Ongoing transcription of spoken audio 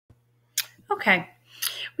Okay.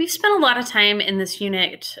 We've spent a lot of time in this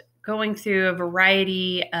unit going through a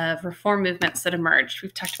variety of reform movements that emerged.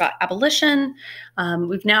 We've talked about abolition.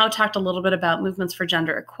 We've now talked a little bit about movements for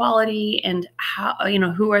gender equality and how,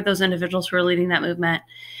 who are those individuals who are leading that movement.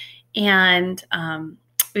 And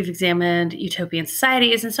we've examined utopian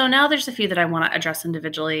societies. And so now there's a few that I want to address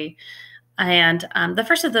individually. And the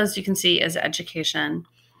first of those you can see is education.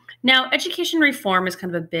 Now, education reform is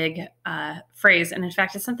kind of a big phrase, and in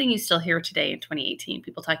fact, it's something you still hear today in 2018,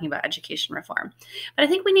 people talking about education reform. But I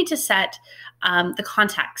think we need to set the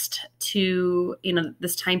context to,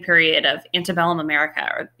 this time period of antebellum America,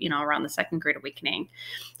 or, around the Second Great Awakening.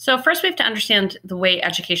 So first, we have to understand the way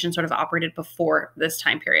education sort of operated before this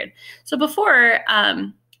time period. So before,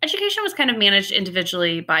 education was kind of managed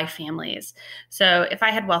individually by families. So if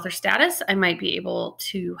I had wealth or status, I might be able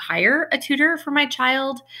to hire a tutor for my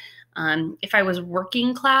child. If I was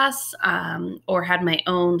working class or had my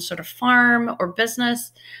own sort of farm or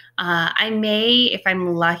business, I may, if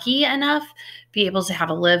I'm lucky enough, be able to have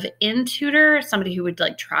a live-in tutor, somebody who would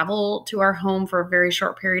travel to our home for a very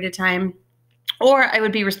short period of time. Or I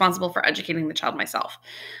would be responsible for educating the child myself.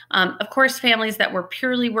 Of course, families that were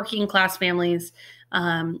purely working class families,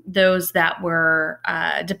 those that were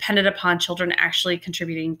dependent upon children actually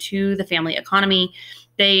contributing to the family economy,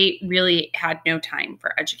 they really had no time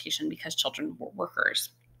for education because children were workers.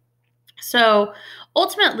 So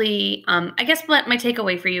ultimately, I guess what my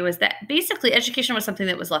takeaway for you is that basically education was something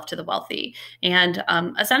that was left to the wealthy. And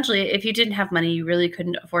essentially, if you didn't have money, you really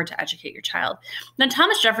couldn't afford to educate your child. Now,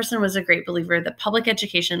 Thomas Jefferson was a great believer that public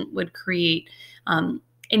education would create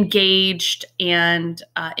engaged and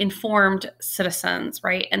informed citizens,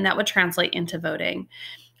 right? And that would translate into voting.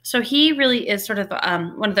 So he really is sort of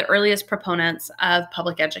one of the earliest proponents of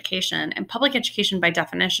public education. And public education, by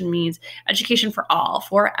definition, means education for all,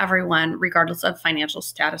 for everyone, regardless of financial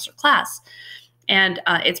status or class. And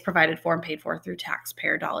it's provided for and paid for through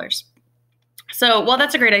taxpayer dollars. So while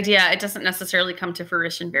that's a great idea, it doesn't necessarily come to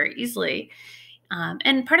fruition very easily.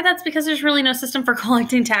 And part of that's because there's really no system for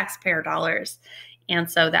collecting taxpayer dollars. And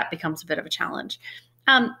so that becomes a bit of a challenge.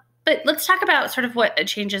 But let's talk about sort of what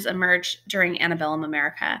changes emerged during antebellum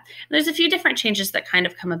America. There's a few different changes that kind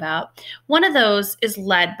of come about. One of those is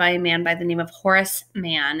led by a man by the name of Horace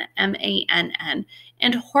Mann, M-A-N-N.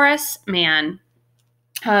 And Horace Mann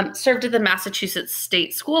served at the Massachusetts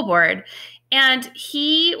State School Board. And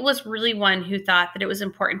he was really one who thought that it was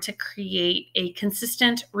important to create a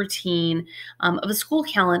consistent routine of a school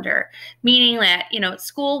calendar, meaning that,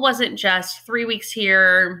 school wasn't just 3 weeks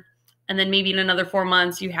here, and then maybe in another 4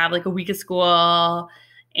 months, you have a week of school.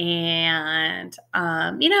 And,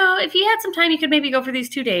 if you had some time, you could maybe go for these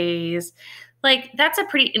 2 days. That's a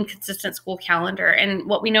pretty inconsistent school calendar. And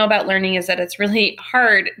what we know about learning is that it's really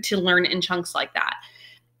hard to learn in chunks like that.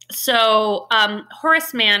 So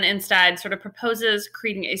Horace Mann instead sort of proposes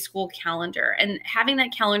creating a school calendar and having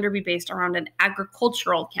that calendar be based around an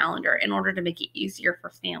agricultural calendar in order to make it easier for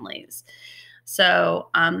families. So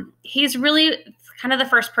he's really kind of the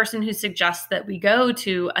first person who suggests that we go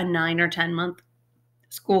to a 9 or 10 month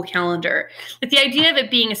school calendar. But the idea of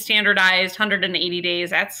it being a standardized 180 days,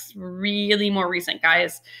 that's really more recent,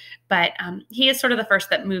 guys. But he is sort of the first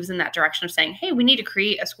that moves in that direction of saying, hey, we need to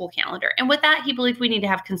create a school calendar. And with that, he believed we need to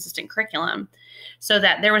have consistent curriculum so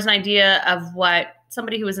that there was an idea of what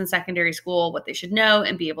somebody who was in secondary school, what they should know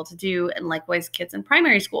and be able to do. And likewise, kids in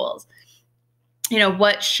primary schools.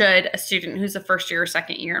 What should a student who's a first year or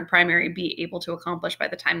second year in primary be able to accomplish by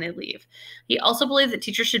the time they leave? He also believed that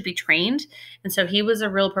teachers should be trained. And so he was a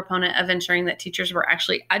real proponent of ensuring that teachers were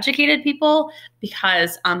actually educated people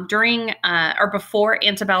because during or before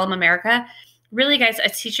antebellum America, really, guys, a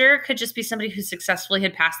teacher could just be somebody who successfully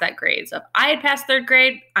had passed that grade. So if I had passed third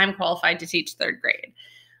grade, I'm qualified to teach third grade.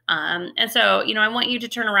 And so, I want you to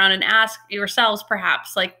turn around and ask yourselves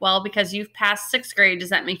perhaps because you've passed sixth grade, does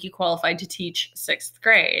that make you qualified to teach sixth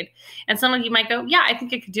grade? And some of you might go, yeah, I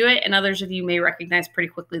think I could do it. And others of you may recognize pretty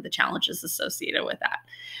quickly the challenges associated with that.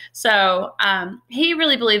 So he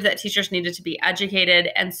really believed that teachers needed to be educated.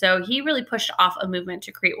 And so he really pushed off a movement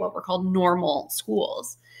to create what were called normal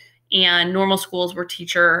schools. And normal schools were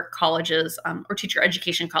teacher colleges or teacher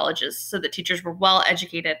education colleges so that teachers were well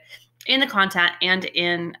educated in the content and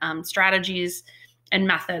in strategies and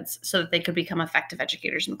methods so that they could become effective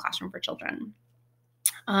educators in the classroom for children.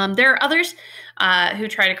 There are others who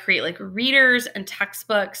try to create readers and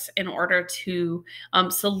textbooks in order to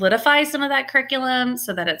solidify some of that curriculum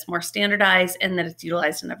so that it's more standardized and that it's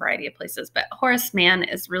utilized in a variety of places. But Horace Mann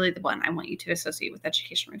is really the one I want you to associate with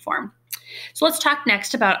education reform. So let's talk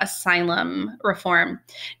next about asylum reform.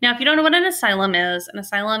 Now, if you don't know what an asylum is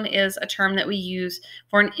a term that we use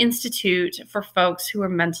for an institute for folks who are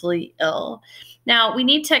mentally ill. Now, we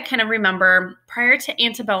need to kind of remember prior to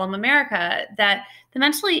antebellum America that the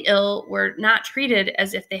mentally ill were not treated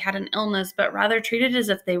as if they had an illness, but rather treated as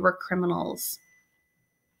if they were criminals.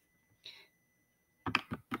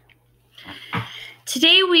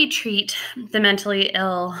 Today, we treat the mentally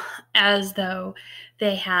ill as though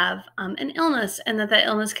they have an illness and that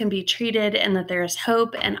illness can be treated and that there is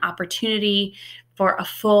hope and opportunity for a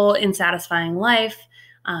full and satisfying life.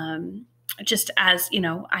 Just as,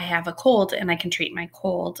 I have a cold and I can treat my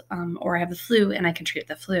cold, or I have the flu and I can treat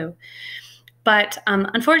the flu. But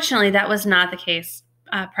unfortunately, that was not the case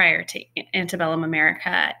prior to antebellum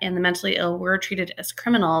America, and the mentally ill were treated as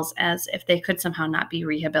criminals, as if they could somehow not be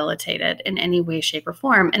rehabilitated in any way, shape, or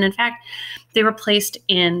form. And in fact, they were placed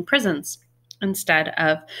in prisons instead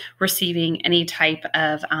of receiving any type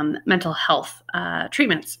of mental health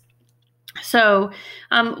treatments. So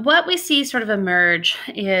what we see sort of emerge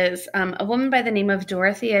is a woman by the name of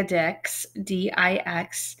Dorothea Dix,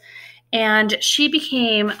 D-I-X, and she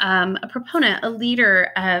became a proponent, a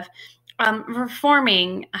leader of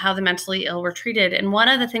reforming how the mentally ill were treated. And one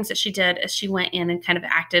of the things that she did is she went in and kind of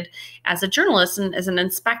acted as a journalist and as an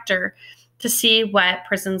inspector to see what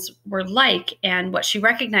prisons were like. And what she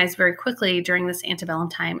recognized very quickly during this antebellum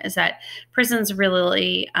time is that prisons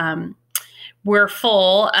really were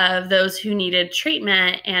full of those who needed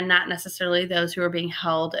treatment and not necessarily those who were being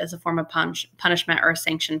held as a form of punishment or a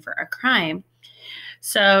sanction for a crime.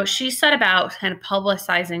 So she set about kind of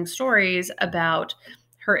publicizing stories about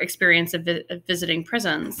her experience of visiting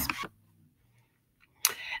prisons.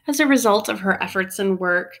 As a result of her efforts and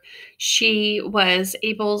work, she was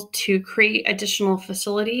able to create additional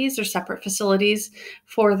facilities or separate facilities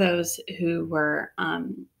for those who were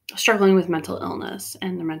struggling with mental illness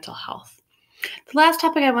and their mental health. The last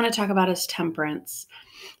topic I want to talk about is temperance.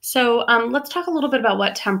 So let's talk a little bit about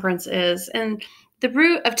what temperance is. And the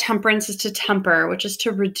root of temperance is to temper, which is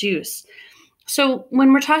to reduce. So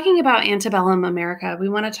when we're talking about antebellum America, we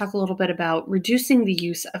want to talk a little bit about reducing the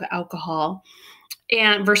use of alcohol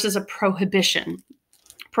and versus a prohibition.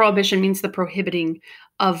 Prohibition means the prohibiting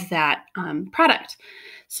of that product.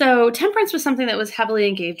 So temperance was something that was heavily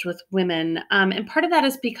engaged with women. And part of that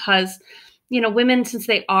is because, women, since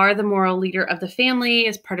they are the moral leader of the family,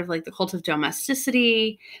 as part of like the cult of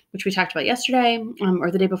domesticity, which we talked about yesterday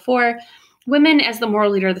or the day before, women as the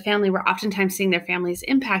moral leader of the family were oftentimes seeing their families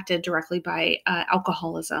impacted directly by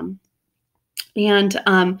alcoholism. And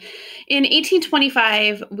in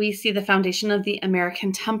 1825, we see the foundation of the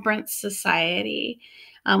American Temperance Society,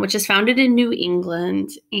 which is founded in New England.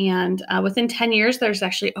 And within 10 years, there's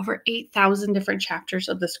actually over 8,000 different chapters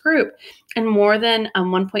of this group. And more than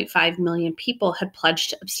 1.5 million people had pledged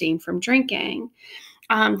to abstain from drinking.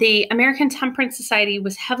 The American Temperance Society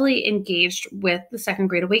was heavily engaged with the Second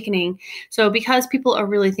Great Awakening. So because people are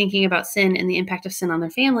really thinking about sin and the impact of sin on their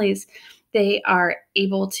families, they are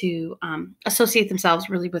able to associate themselves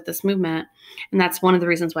really with this movement. And that's one of the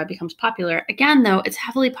reasons why it becomes popular. Again, though, it's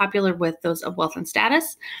heavily popular with those of wealth and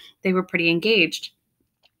status. They were pretty engaged.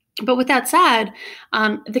 But with that said,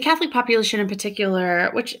 the Catholic population in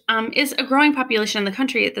particular, which is a growing population in the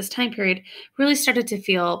country at this time period, really started to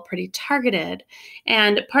feel pretty targeted.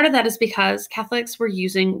 And part of that is because Catholics were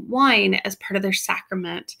using wine as part of their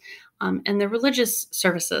sacrament and their religious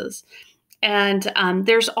services. And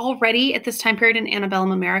there's already at this time period in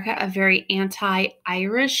antebellum America a very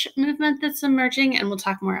anti-Irish movement that's emerging, and we'll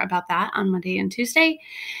talk more about that on Monday and Tuesday.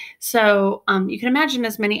 So you can imagine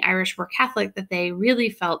as many Irish were Catholic that they really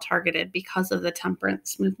felt targeted because of the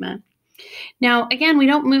temperance movement. Now, again, we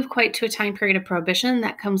don't move quite to a time period of prohibition.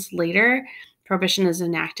 That comes later. Prohibition is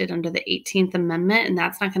enacted under the 18th Amendment, and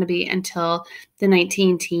that's not going to be until the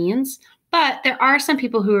 19-teens. But there are some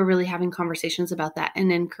people who are really having conversations about that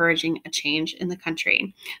and encouraging a change in the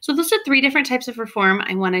country. So those are 3 different types of reform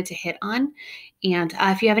I wanted to hit on. And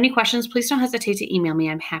if you have any questions, please don't hesitate to email me.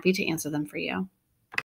 I'm happy to answer them for you.